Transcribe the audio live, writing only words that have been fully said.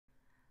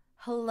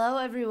Hello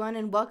everyone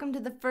and welcome to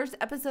the first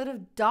episode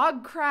of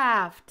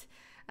Dogcraft.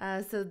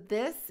 So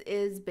this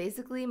is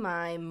basically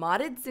my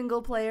modded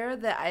single player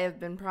that I have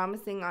been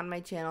promising on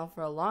my channel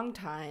for a long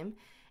time.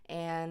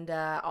 And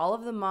all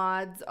of the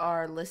mods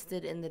are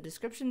listed in the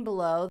description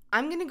below.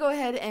 I'm going to go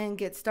ahead and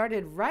get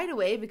started right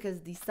away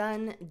because the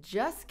sun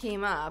just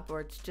came up,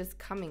 or it's just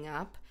coming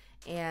up.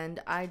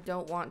 And I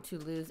don't want to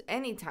lose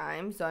any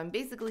time, so I'm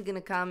basically going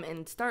to come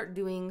and start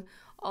doing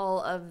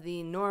all of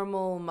the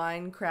normal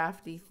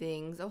Minecrafty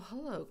things. Oh,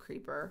 hello,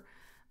 creeper.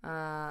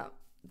 The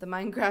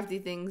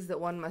Minecrafty things that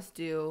one must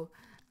do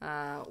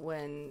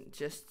when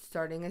just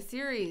starting a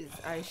series.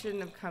 I shouldn't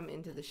have come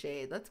into the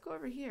shade. Let's go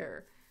over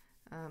here.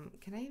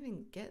 Can I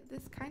even get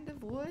this kind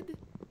of wood?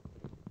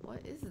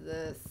 What is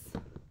this?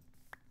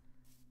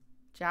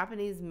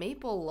 Japanese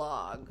maple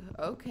log.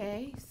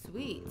 Okay,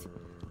 sweet.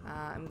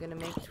 I'm gonna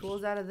make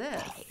tools out of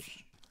this.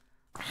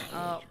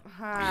 Oh,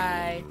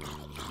 hi.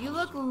 You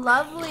look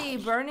lovely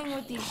burning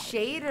with these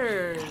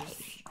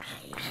shaders.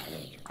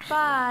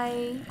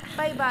 Bye.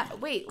 Bye-bye.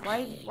 Wait,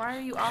 why are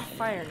you off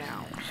fire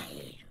now?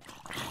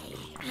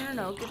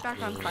 No, get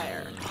back on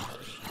fire.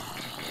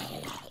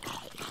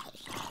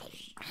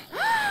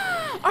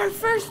 Our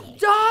first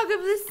dog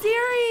of the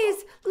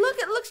series! Look,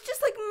 it looks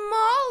just like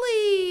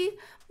Molly!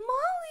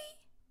 Molly!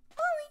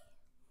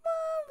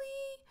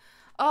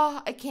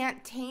 Oh, I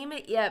can't tame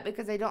it yet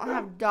because I don't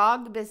have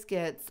dog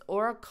biscuits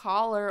or a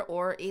collar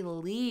or a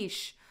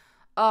leash.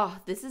 Oh,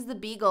 this is the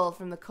beagle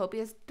from the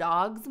Copious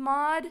dogs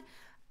mod.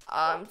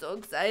 I'm so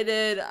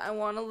excited. I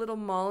want a little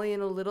Molly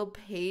and a little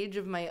page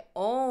of my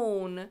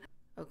own.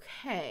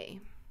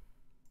 Okay.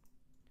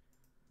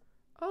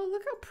 Oh,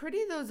 look how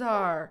pretty those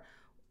are.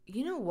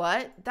 You know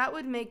what? That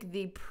would make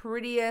the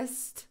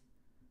prettiest,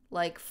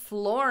 like,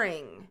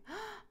 flooring.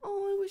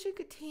 Oh, I wish I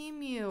could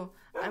tame you.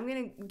 I'm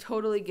going to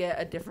totally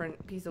get a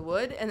different piece of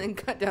wood and then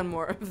cut down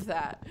more of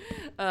that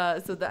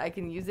so that I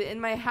can use it in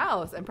my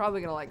house. I'm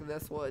probably going to like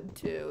this wood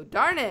too.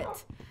 Darn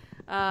it.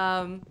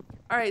 All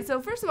right,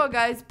 so first of all,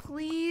 guys,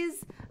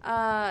 please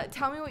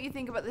tell me what you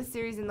think about this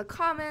series in the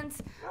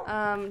comments.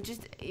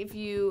 Just if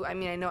you, I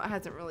know it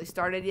hasn't really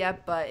started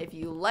yet, but if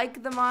you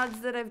like the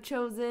mods that I've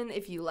chosen,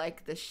 if you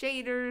like the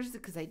shaders,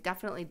 because I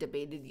definitely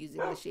debated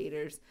using the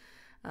shaders.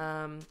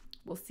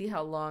 We'll see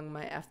how long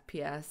my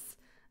FPS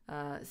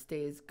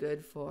stays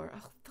good for.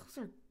 Oh, those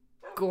are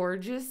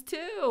gorgeous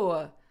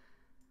too.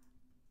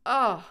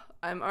 Oh,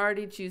 I'm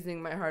already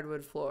choosing my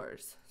hardwood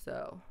floors,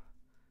 so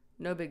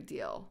no big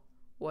deal.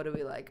 What do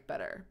we like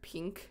better,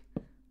 pink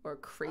or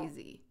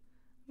crazy?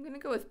 I'm gonna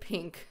go with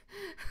pink.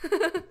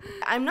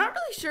 I'm not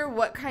really sure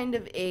what kind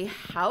of a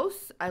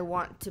house I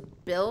want to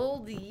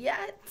build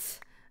yet.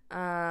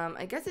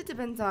 I guess it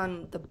depends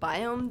on the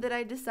biome that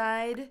I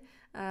decide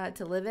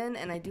to live in,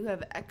 and I do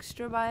have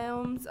extra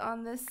biomes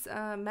on this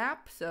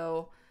map,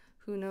 so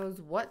who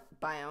knows what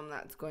biome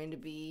that's going to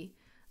be.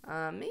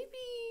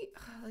 Maybe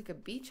like a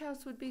beach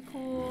house would be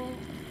cool.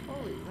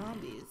 Holy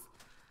zombies.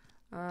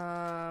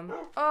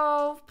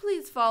 Oh,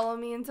 please follow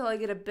me until I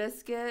get a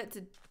biscuit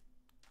to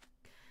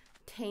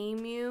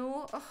tame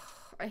you. Oh,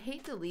 I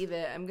hate to leave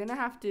it. I'm gonna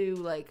have to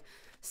like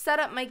set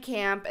up my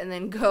camp and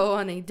then go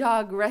on a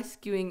dog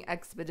rescuing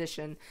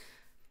expedition.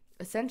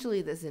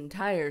 Essentially, this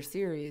entire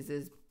series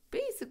is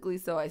basically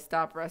so I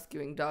stop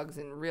rescuing dogs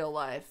in real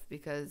life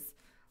because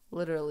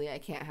literally I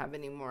can't have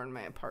any more in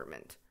my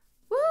apartment.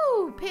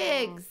 Woo!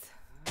 Pigs!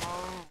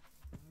 Oh,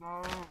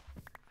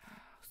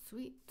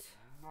 sweet.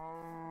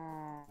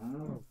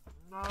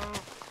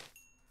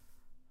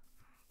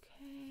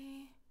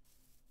 Okay.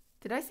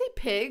 Did I say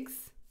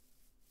pigs?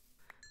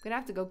 I'm gonna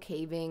have to go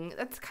caving.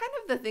 That's kind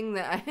of the thing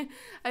that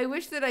I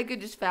wish that I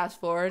could just fast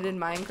forward in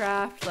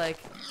Minecraft, like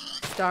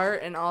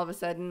start and all of a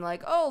sudden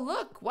like, oh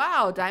look,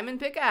 wow, diamond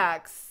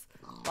pickaxe.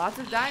 Lots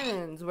of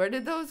diamonds. Where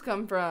did those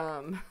come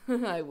from?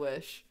 I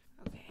wish.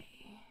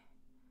 Okay.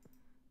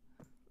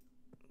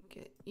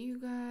 Get you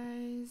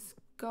guys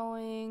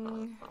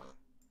going.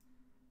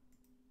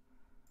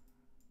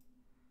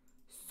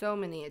 So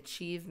many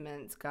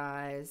achievements,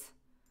 guys.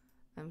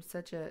 I'm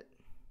such a...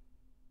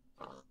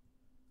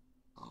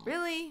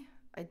 Really?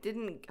 I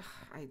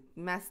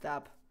messed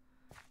up.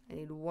 I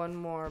need one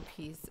more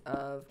piece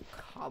of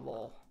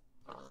cobble.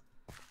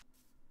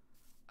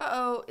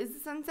 Uh-oh, is the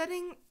sun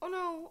setting? Oh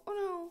no, oh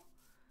no.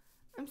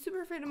 I'm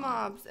super afraid of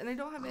mobs, and I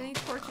don't have any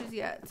torches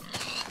yet.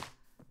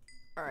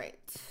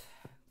 Alright.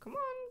 Come on.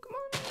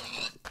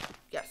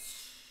 Yes.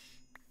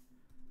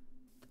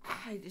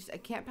 I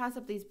can't pass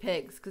up these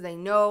pigs, because I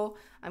know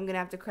I'm going to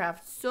have to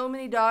craft so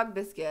many dog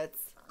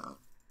biscuits.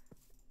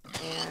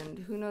 And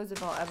who knows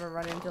if I'll ever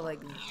run into,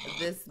 like,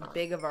 this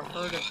big of a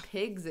herd of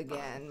pigs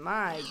again.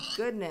 My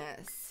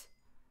goodness.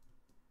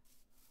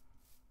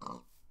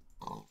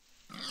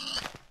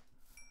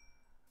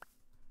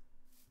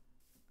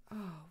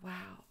 Oh,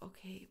 wow.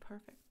 Okay,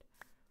 perfect.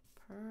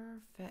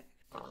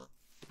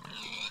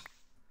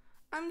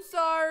 I'm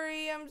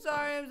sorry.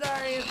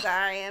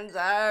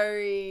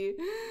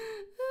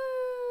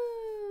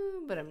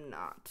 But I'm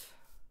not.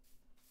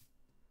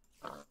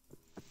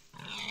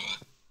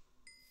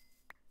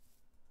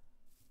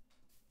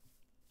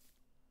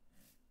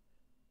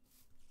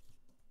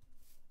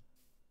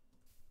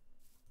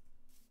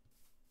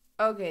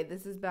 Okay,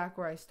 this is back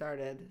where I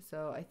started.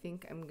 So I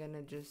think I'm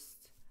gonna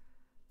just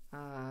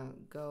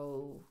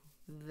go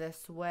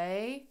this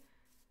way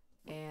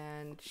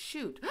and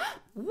shoot.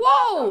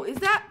 Whoa! Is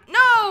that...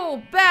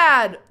 No!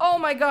 Bad! Oh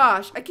my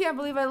gosh. I can't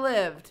believe I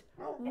lived.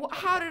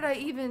 How did I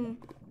even...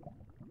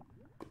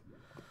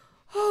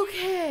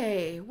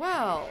 Okay,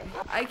 well,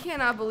 I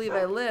cannot believe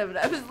I lived.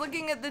 I was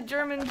looking at the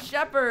German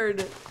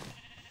Shepherd.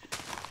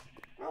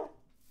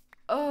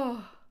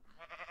 Oh,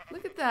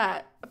 look at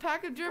that. A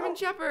pack of German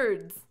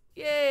Shepherds.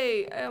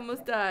 Yay, I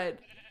almost died.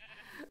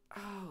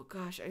 Oh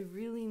gosh, I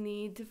really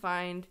need to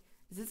find...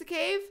 Is this a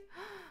cave?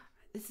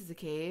 This is a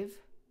cave.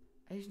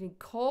 I just need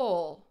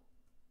coal.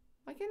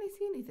 Why can't I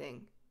see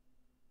anything?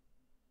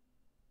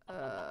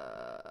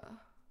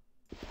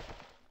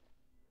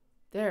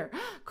 There.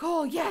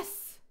 Coal,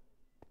 yes!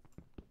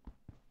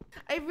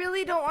 I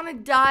really don't want to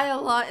die a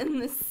lot in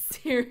this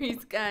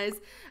series, guys.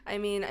 I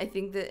mean, I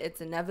think that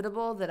it's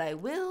inevitable that I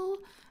will,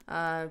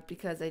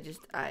 because I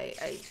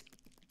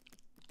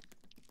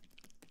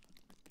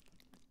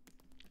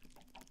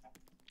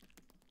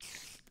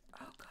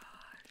oh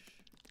gosh.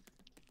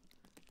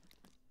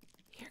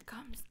 Here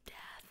comes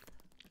death.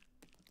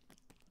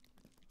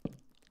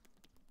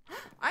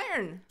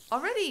 Iron!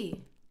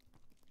 Already!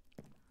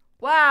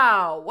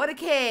 Wow, what a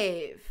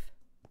cave!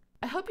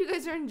 I hope you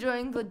guys are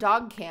enjoying the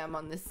dog cam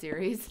on this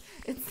series.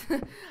 It's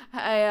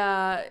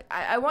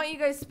I want you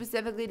guys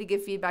specifically to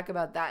give feedback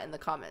about that in the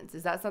comments.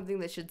 Is that something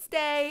that should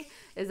stay?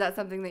 Is that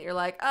something that you're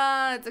like,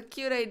 it's a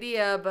cute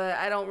idea, but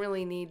I don't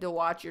really need to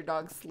watch your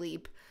dog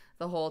sleep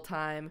the whole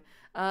time?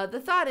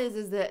 The thought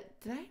is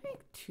that, did I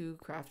make 2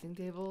 crafting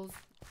tables?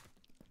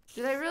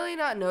 Did I really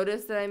not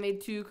notice that I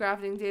made 2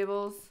 crafting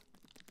tables?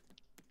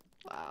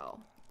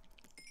 Wow.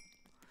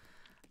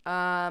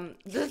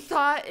 The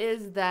thought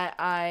is that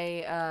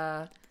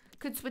I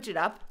could switch it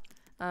up.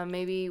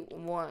 Maybe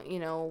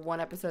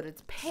one episode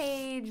it's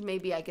Paige.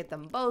 Maybe I get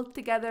them both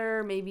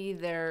together. Maybe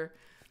they're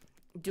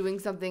doing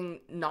something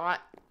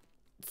not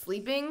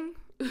sleeping.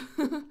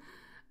 I'm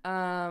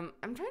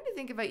trying to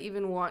think if I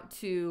even want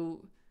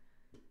to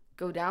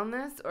go down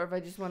this or if I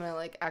just want to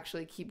like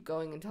actually keep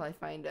going until I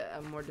find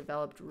a more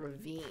developed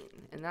ravine,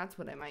 and that's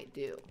what I might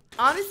do.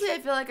 Honestly, I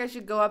feel like I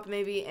should go up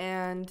maybe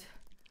and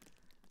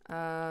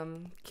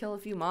kill a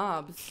few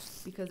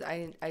mobs because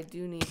I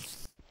do need.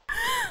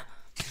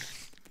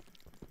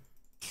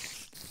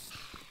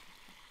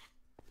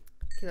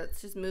 Okay,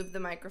 let's just move the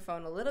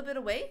microphone a little bit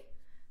away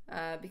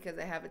because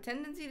I have a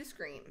tendency to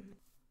scream.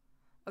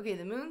 Okay,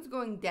 the moon's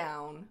going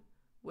down,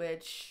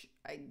 which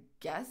I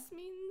guess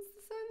means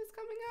the sun is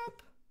coming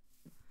up.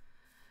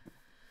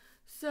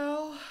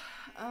 So,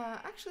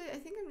 actually, I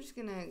think I'm just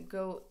gonna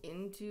go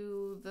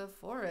into the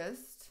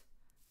forest.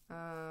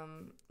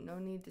 No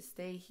need to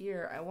stay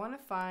here. I want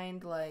to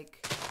find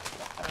like,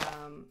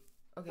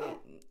 okay,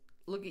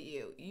 look at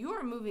you. You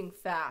are moving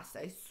fast,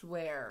 I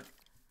swear.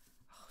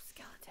 Oh,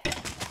 skeleton.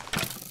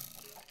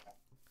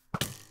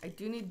 I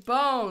do need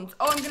bones.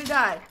 Oh, I'm gonna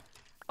die.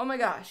 Oh my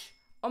gosh.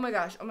 Oh my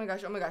gosh. Oh my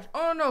gosh. Oh my gosh.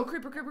 Oh no,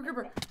 creeper, creeper,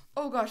 creeper.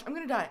 Oh gosh, I'm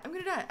gonna die. I'm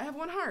gonna die. I have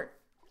 1 heart.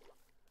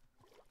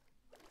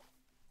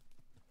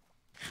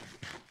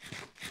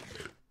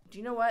 Do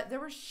you know what? There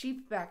were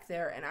sheep back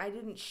there and I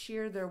didn't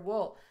shear their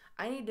wool.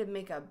 I need to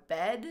make a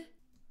bed.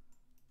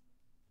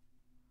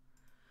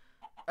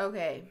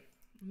 Okay.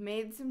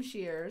 Made some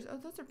shears. Oh,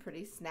 those are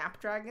pretty.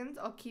 Snapdragons.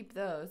 I'll keep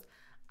those.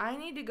 I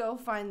need to go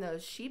find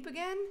those sheep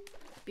again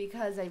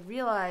because I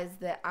realized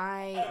that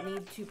I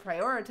need to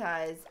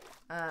prioritize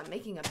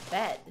making a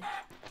bed.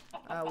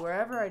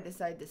 Wherever I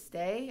decide to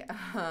stay,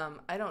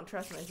 I don't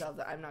trust myself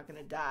that I'm not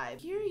going to die.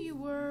 Here you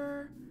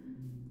were.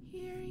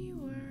 Here you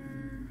were.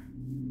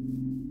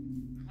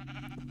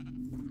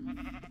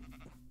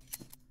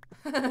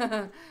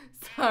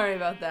 Sorry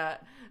about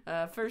that.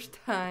 First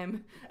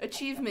time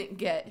achievement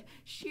get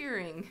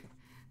shearing.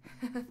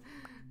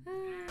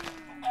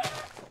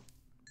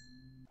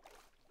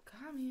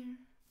 Come here.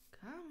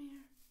 Come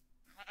here.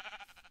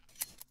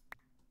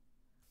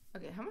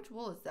 Okay, how much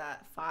wool is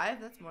that? 5?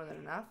 That's more than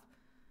enough.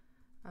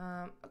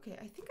 Okay,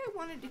 I think I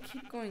wanted to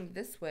keep going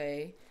this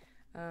way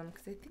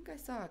because I think I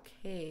saw a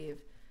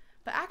cave.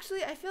 But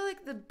actually, I feel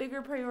like the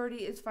bigger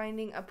priority is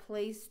finding a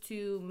place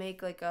to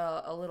make like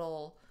a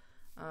little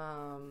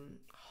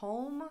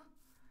home.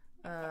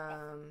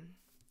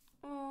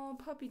 Oh,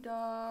 puppy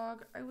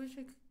dog. I wish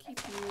I could keep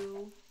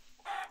you.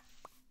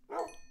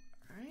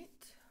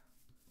 Alright.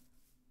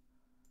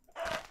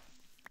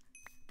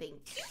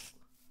 Thank you.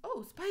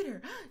 Oh,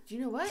 spider. Do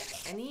you know what?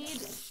 I need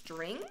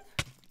string.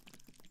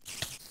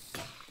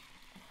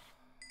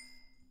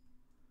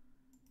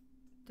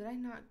 Did I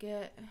not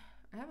get...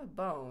 I have a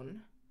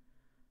bone.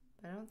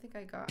 But I don't think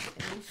I got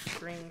any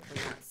string from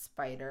that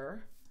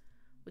spider,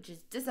 which is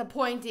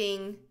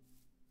disappointing.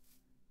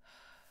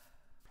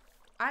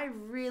 I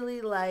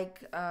really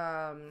like,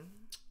 I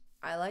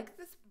like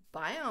this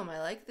biome.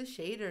 I like the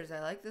shaders. I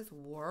like this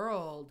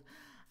world.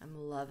 I'm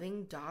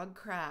loving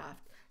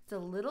Dogcraft. It's a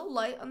little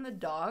light on the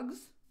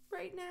dogs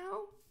right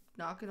now,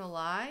 not gonna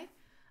lie.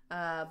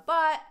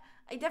 But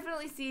I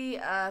definitely see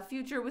a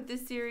future with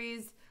this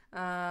series.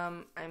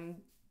 I'm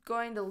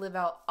going to live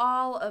out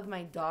all of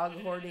my dog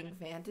hoarding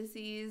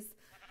fantasies.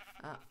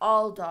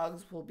 All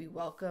dogs will be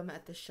welcome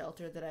at the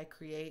shelter that I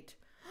create.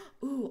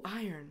 Ooh,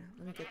 iron.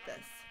 Let me get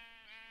this.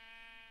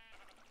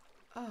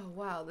 Oh,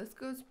 wow. This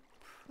goes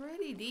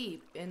pretty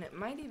deep, and it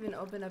might even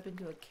open up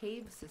into a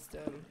cave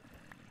system.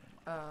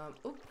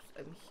 Oops.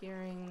 I'm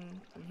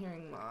hearing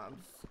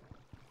mobs.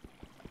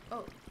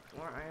 Oh,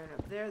 more iron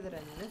up there that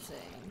I'm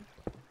missing.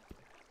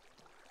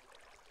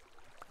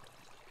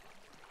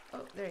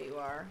 Oh, there you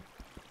are.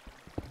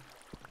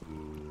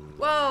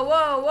 Whoa,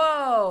 whoa,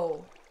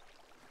 whoa!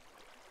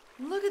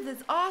 Look at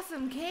this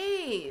awesome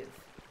cave!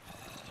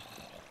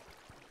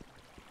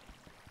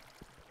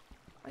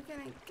 Why can't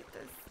I get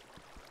this?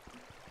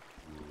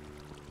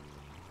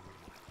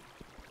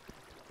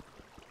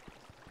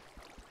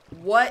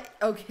 What?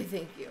 Okay,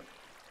 thank you.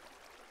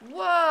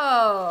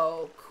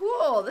 Whoa!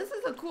 Cool! This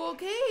is a cool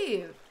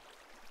cave!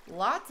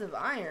 Lots of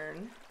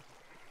iron.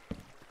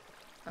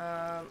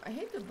 I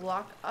hate to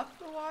block up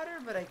the water,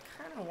 but I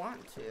kind of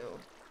want to.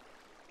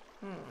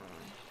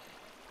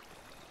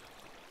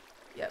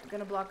 Yep,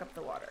 gonna block up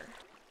the water.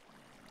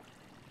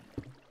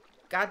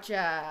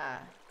 Gotcha!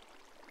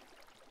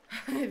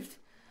 I've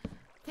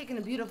taken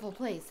a beautiful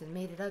place and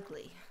made it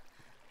ugly.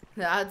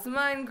 That's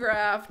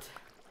Minecraft!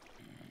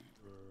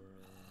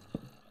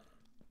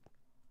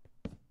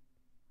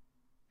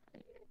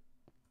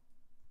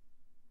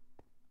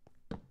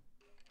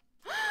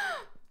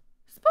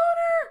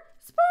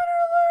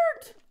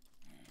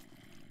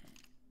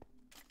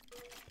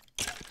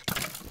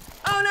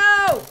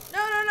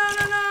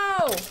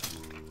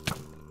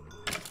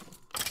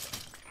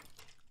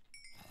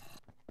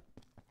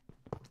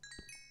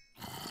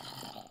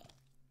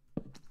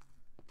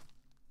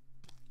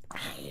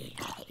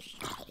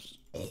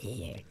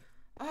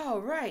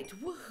 All right,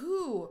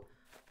 woohoo!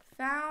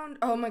 Found,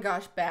 oh my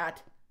gosh,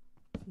 bat.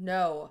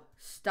 No,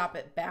 stop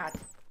it, bat.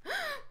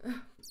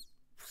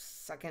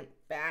 Second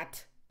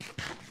bat.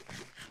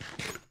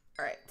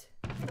 All right.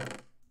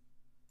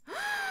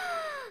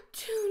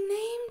 2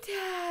 name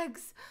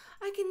tags.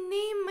 I can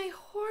name my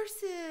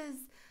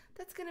horses.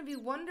 That's gonna be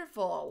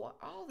wonderful.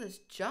 All this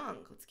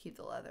junk. Let's keep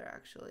the leather,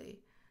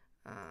 actually.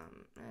 I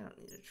don't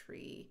need a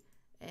tree.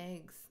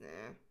 Eggs,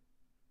 nah.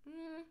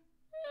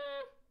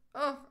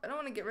 Oh, I don't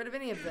want to get rid of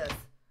any of this.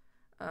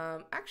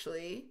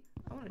 Actually,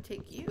 I want to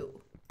take you.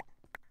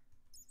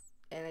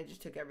 And I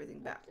just took everything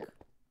back.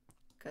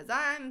 Because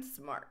I'm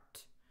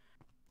smart.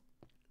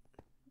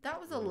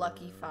 That was a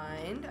lucky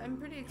find. I'm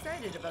pretty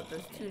excited about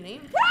those 2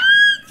 name tags.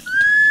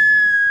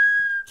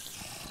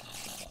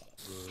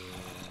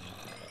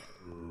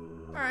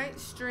 Alright,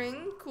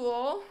 string,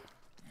 cool.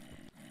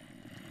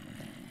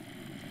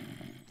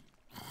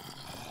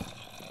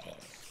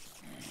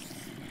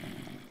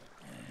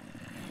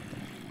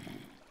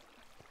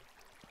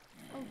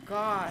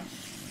 Gosh.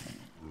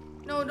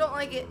 No, don't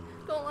like it.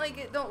 Don't like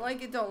it. Don't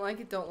like it. Don't like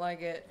it. Don't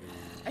like it.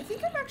 I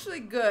think I'm actually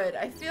good.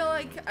 I feel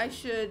like I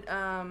should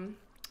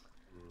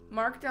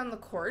mark down the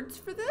chords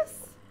for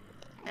this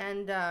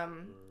and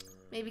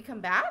maybe come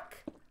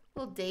back. A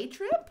little day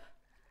trip.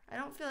 I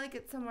don't feel like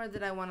it's somewhere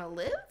that I want to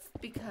live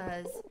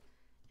because it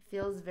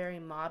feels very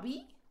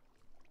mobby.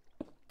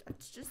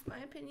 That's just my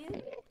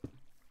opinion.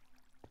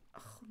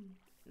 Oh,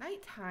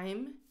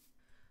 nighttime.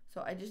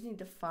 So I just need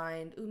to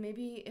find, ooh,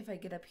 maybe if I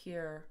get up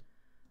here,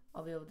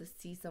 I'll be able to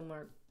see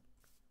somewhere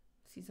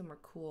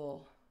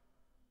cool.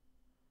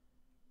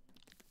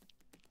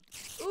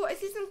 Ooh, I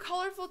see some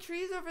colorful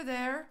trees over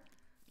there.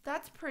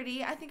 That's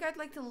pretty. I think I'd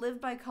like to live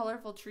by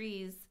colorful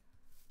trees.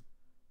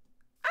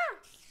 Ah!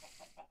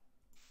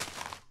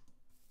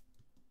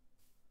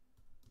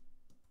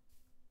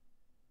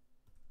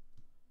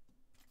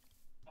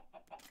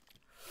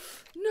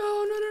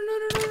 No, no, no, no,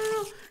 no, no, no,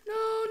 no,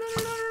 no, no, no,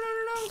 no, no, no,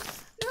 no.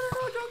 No,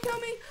 don't kill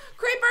me.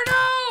 Creeper,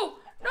 no!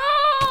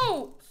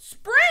 No!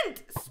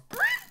 Sprint!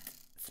 Sprint!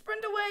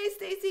 Sprint away,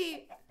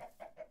 Stacy.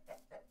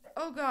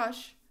 Oh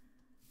gosh.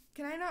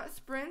 Can I not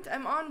sprint?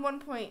 I'm on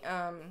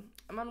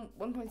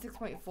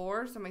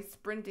 1.6.4, so my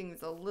sprinting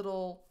is a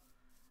little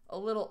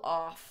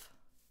off.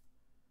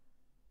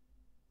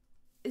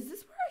 Is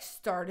this where I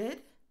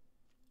started?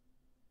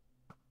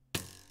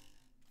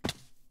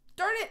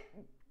 Darn it!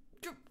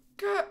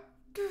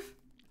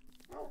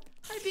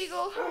 Hi,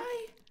 Beagle.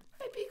 Hi.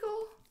 Hi,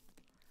 Beagle.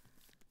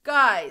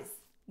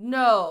 Guys,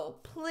 no.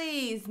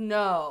 Please,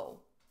 no.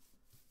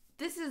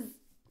 This is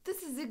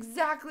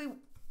exactly...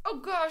 Oh,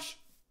 gosh.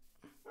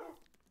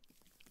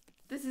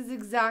 This is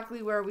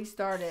exactly where we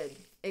started.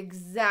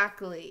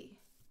 Exactly.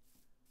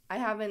 I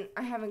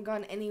haven't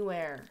gone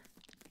anywhere.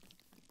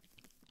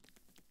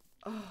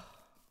 Oh.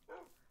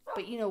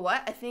 But you know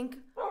what? I think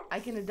I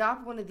can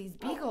adopt one of these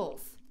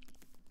beagles.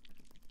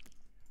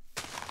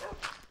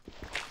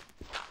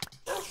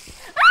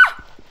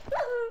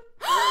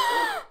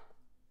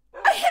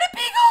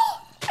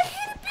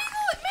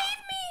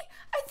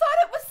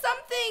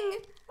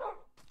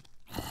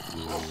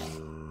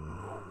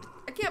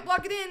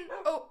 Block it in.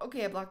 Oh,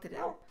 okay, I blocked it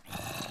in.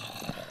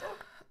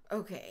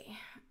 Okay.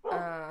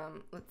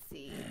 Let's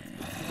see.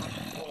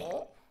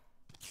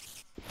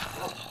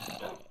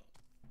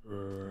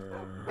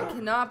 I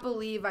cannot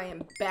believe I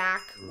am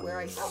back where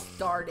I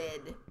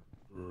started.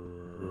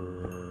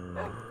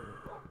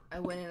 I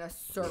went in a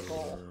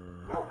circle.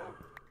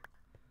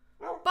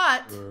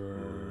 But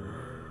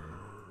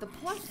the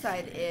plus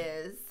side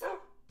is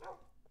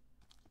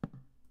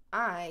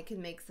I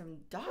can make some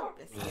dog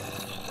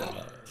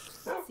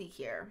biscuits. Let's see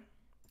here.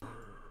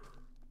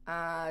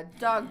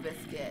 Dog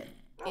biscuit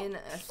in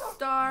a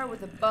star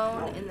with a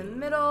bone in the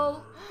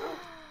middle.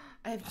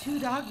 I have 2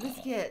 dog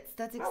biscuits.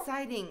 That's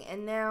exciting.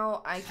 And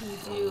now I can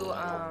do,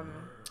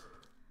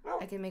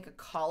 I can make a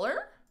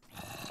collar.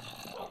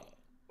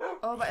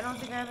 Oh, but I don't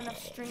think I have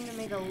enough string to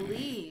make a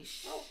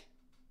leash.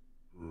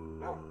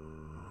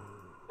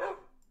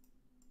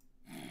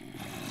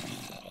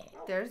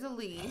 There's a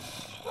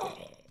leash.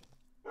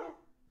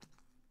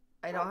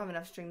 I don't have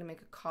enough string to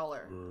make a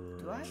collar.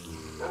 Do I?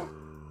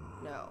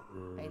 No.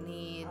 I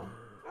need...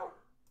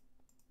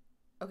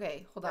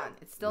 Okay, hold on.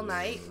 It's still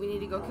night. We need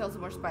to go kill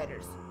some more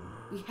spiders.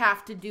 We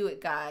have to do it,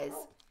 guys.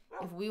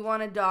 If we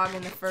want a dog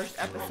in the first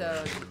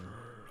episode,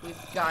 we've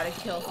got to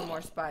kill some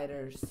more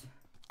spiders.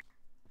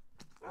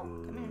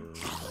 Come here.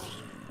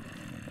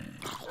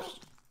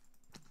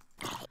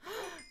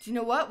 Do you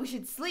know what? We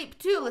should sleep,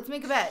 too. Let's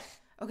make a bed.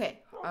 Okay.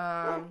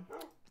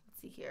 Let's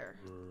see here.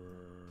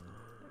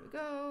 There we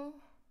go.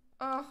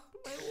 Oh,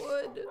 my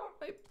wood.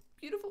 My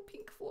beautiful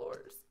pink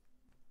floors.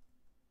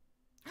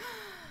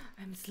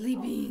 I'm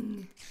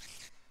sleeping.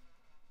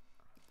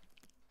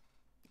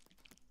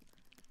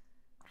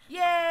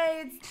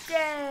 Yay, it's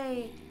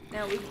day.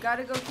 Now we've got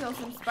to go kill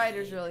some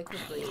spiders really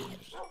quickly.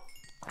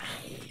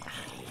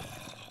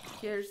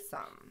 Here's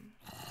some.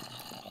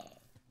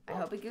 I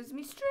hope it gives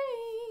me string.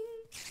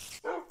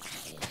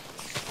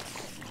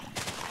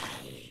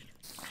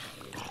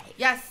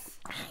 Yes.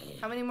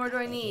 How many more do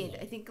I need?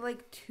 I think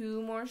like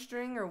 2 more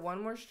string or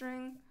 1 more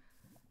string.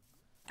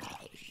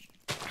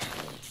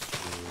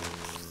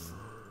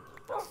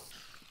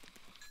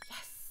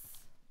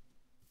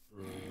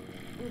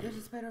 There's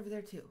a spider over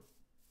there too.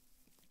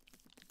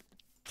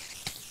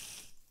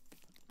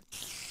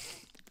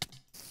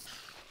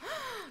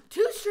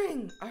 Two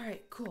string!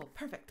 Alright, cool.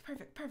 Perfect,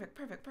 perfect, perfect,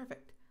 perfect,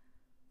 perfect.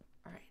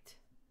 Alright.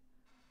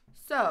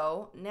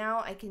 So,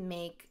 now I can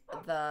make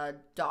the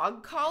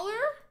dog collar.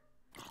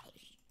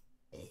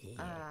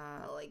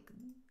 Like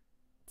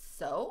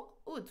so.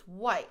 Oh, it's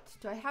white.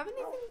 Do I have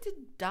anything to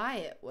dye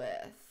it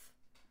with?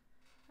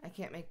 I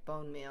can't make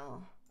bone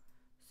meal.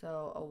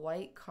 So a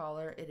white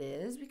collar it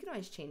is. We can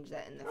always change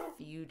that in the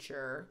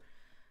future.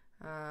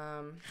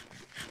 All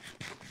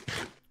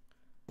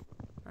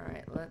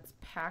right, let's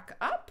pack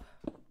up.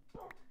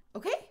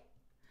 Okay.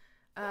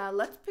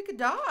 Let's pick a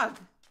dog.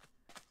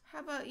 How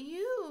about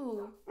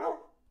you?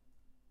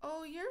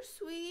 Oh, you're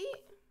sweet.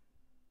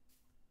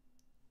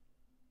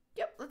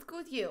 Yep, let's go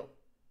with you.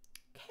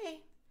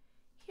 Okay.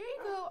 Here you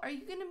go. Are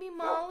you gonna be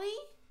Molly?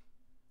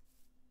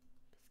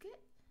 Biscuit?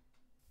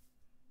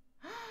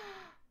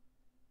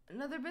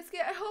 Another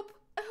biscuit, I hope.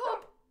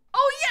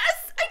 Oh,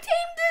 yes! I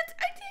tamed it!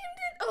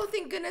 Oh,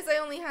 thank goodness I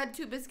only had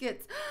 2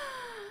 biscuits.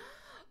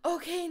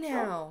 Okay,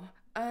 now.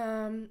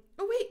 Oh,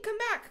 wait, come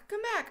back.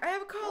 I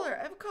have a collar.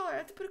 I have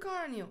to put a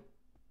collar on you.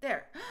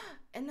 There.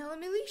 And now let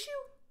me leash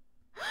you.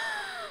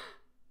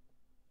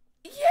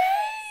 Yay!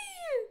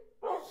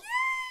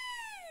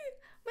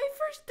 My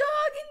first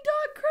dog in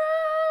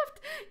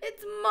Dogcraft!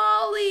 It's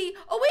Molly.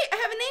 Oh, wait, I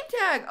have a name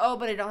tag. Oh,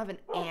 but I don't have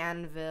an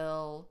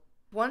anvil.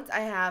 Once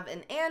I have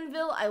an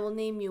anvil, I will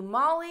name you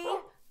Molly.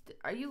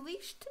 Are you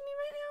leashed to me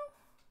right now?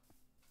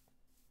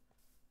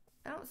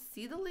 I don't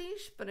see the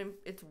leash, but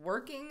it's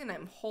working and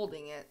I'm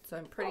holding it, so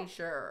I'm pretty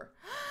sure.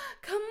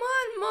 Come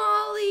on,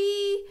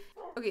 Molly!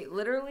 Okay,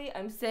 literally,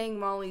 I'm saying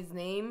Molly's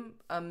name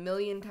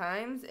 1,000,000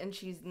 times and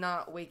she's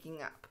not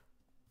waking up.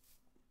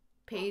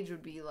 Paige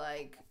would be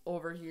like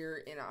over here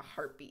in a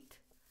heartbeat.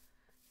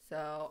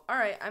 So, all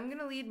right, I'm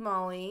gonna lead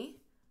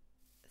Molly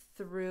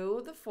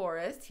through the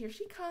forest. Here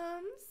she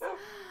comes.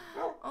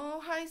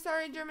 Oh, hi,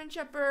 sorry, German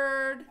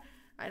Shepherd.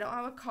 I don't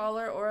have a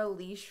collar or a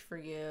leash for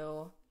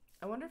you.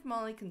 I wonder if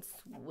Molly can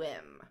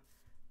swim.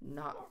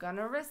 Not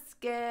gonna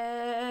risk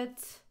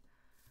it.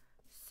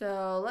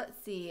 So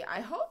let's see.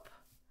 I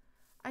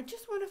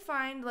just want to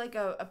find like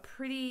a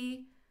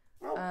pretty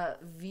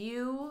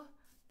view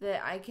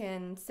that I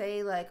can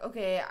say like,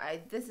 okay,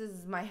 this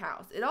is my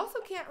house. It also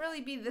can't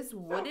really be this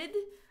wooded.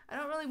 I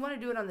don't really want to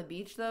do it on the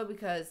beach though,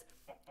 because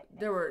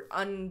there were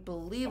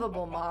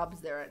unbelievable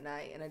mobs there at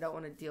night, and I don't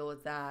want to deal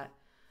with that.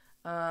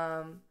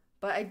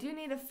 But I do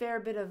need a fair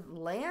bit of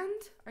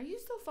land. Are you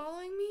still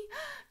following me?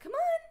 Come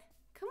on.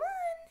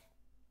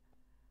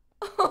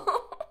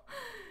 Oh,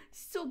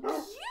 so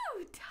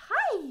cute.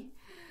 Hi.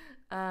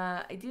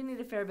 I do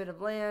need a fair bit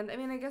of land. I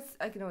mean, I guess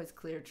I can always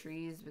clear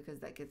trees because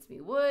that gets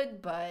me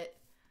wood, but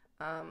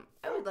I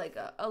would like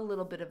a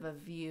little bit of a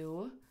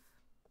view.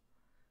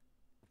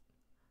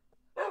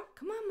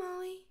 Come on,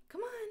 Molly.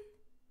 Come on.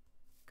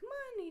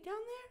 Are you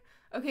down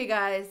there? Okay,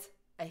 guys.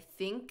 I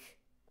think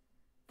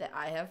that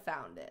I have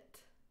found it.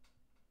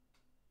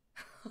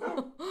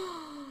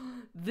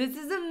 This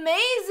is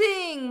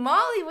amazing.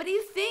 Molly, what do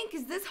you think?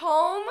 Is this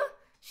home?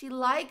 She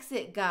likes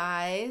it,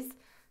 guys.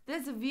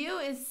 This view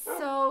is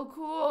so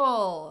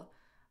cool.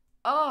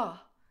 Oh,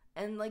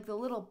 and like the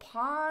little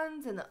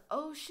ponds and the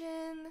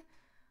ocean.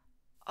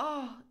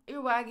 Oh,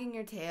 you're wagging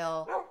your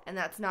tail. And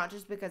that's not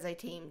just because I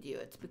tamed you.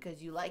 It's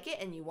because you like it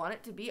and you want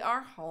it to be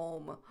our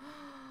home.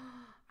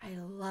 I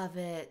love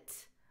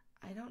it.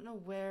 I don't know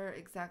where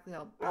exactly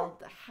I'll build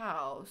the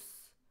house.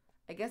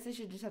 I guess I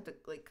should just have to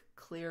like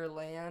clear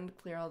land,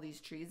 clear all these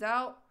trees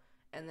out,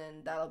 and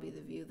then that'll be the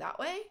view that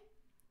way.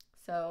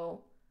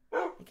 So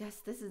I guess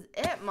this is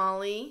it,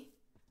 Molly.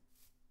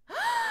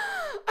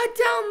 A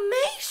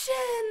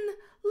Dalmatian!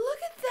 Look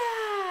at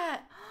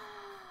that!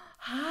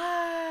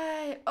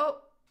 Hi! Oh,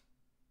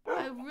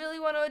 I really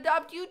want to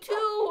adopt you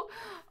too.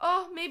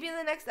 Oh, maybe in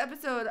the next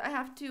episode I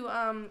have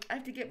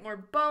to get more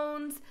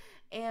bones.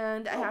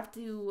 And I have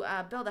to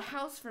build a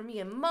house for me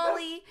and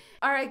Molly.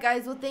 All right,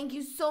 guys. Well, thank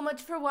you so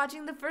much for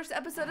watching the first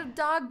episode of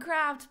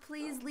Dogcraft.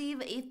 Please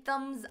leave a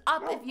thumbs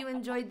up if you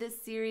enjoyed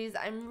this series.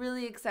 I'm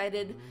really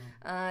excited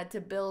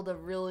to build a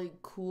really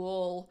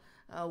cool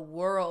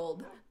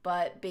world.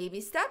 But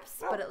baby steps.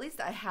 But at least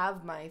I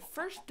have my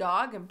first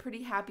dog. I'm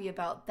pretty happy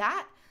about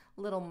that.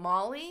 Little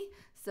Molly.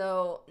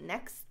 So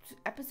next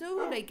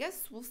episode, I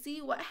guess we'll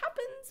see what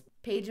happens.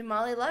 Paige and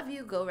Molly love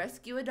you. Go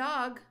rescue a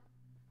dog.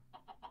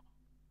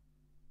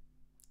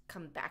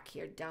 Come back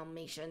here,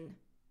 Dalmatian.